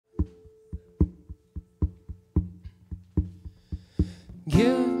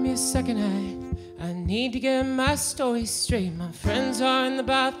Give me a second, I need to get my story straight. My friends are in the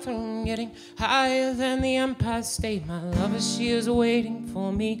bathroom getting higher than the Empire State. My lover, she is waiting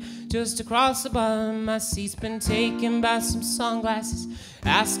for me just across the bottom. My seat's been taken by some sunglasses,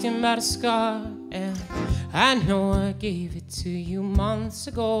 asking about a scar. And I know I gave it to you months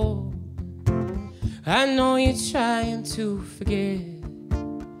ago. I know you're trying to forget,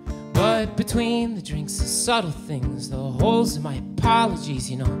 but between the drinks, the subtle things, the holes in my apologies,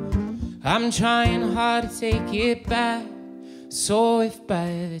 you know, I'm trying hard to take it back. So if by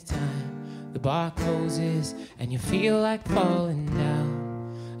the time the bar closes and you feel like falling down,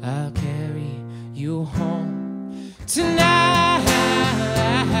 I'll carry you home tonight.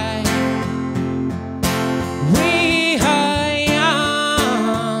 We are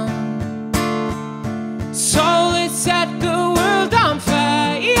young, so let's set the world on fire.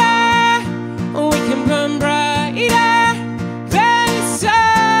 We can burn brighter than the sun.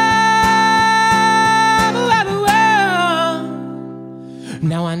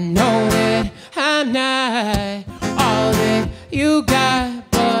 Now I know that I'm not all that you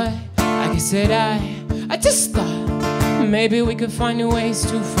got, but like I said, I just thought maybe we could find new ways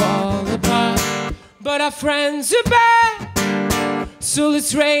to fall apart. But our friends are back, so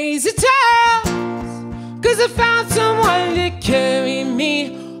let's raise a toast, 'cause I found someone to carry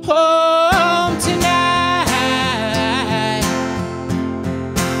me home tonight.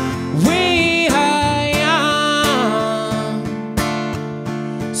 We are young,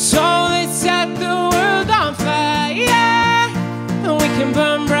 so let's set the world on fire. We can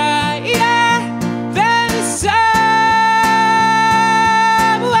burn brighter than the sun.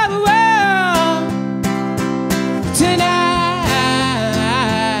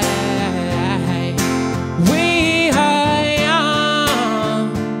 Tonight, we are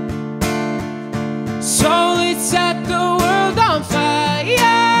young, so let's set the world on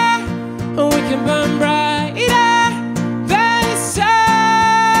fire. We can burn brighter than the sun.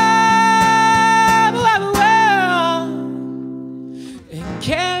 And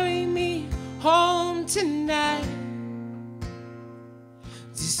carry me home tonight.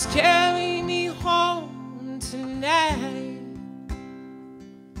 Just carry me home tonight.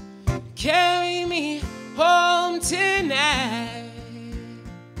 Carry me home tonight.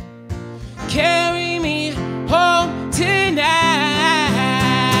 Carry me home tonight.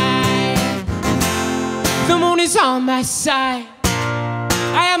 The moon is on my side,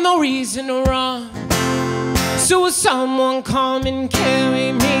 I have no reason to run. So will someone come and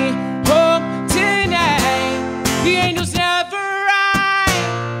carry me home tonight? The angels never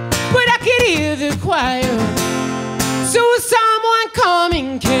ride, but I could hear the choir. So will someone come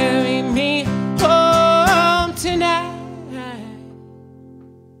and carry me home tonight?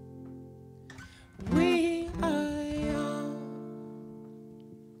 We are young,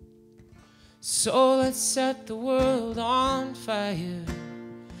 so let's set the world on fire,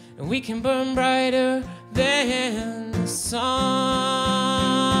 and we can burn brighter than the sun.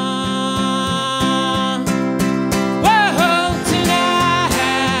 Whoa, tonight,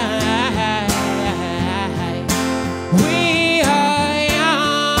 we are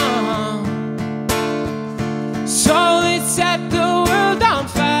young, so let's set the world on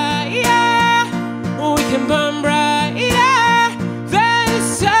fire. We can burn brighter than the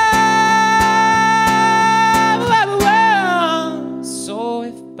sun. So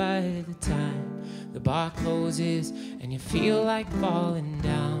if by the time the bar closes and you feel like falling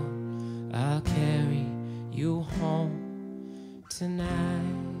down, I'll carry you home tonight.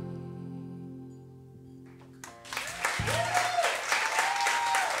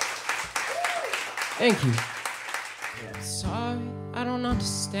 Thank you. Sorry, I don't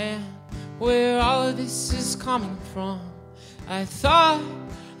understand where all of this is coming from. I thought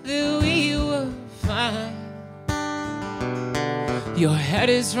that we were fine. Your head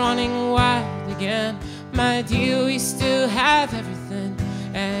is running wild again, my dear, we still have everything,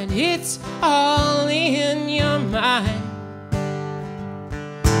 and it's all in your mind.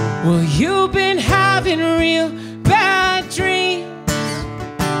 Well, you've been having real bad dreams.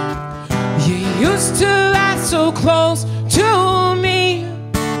 You used to lie so close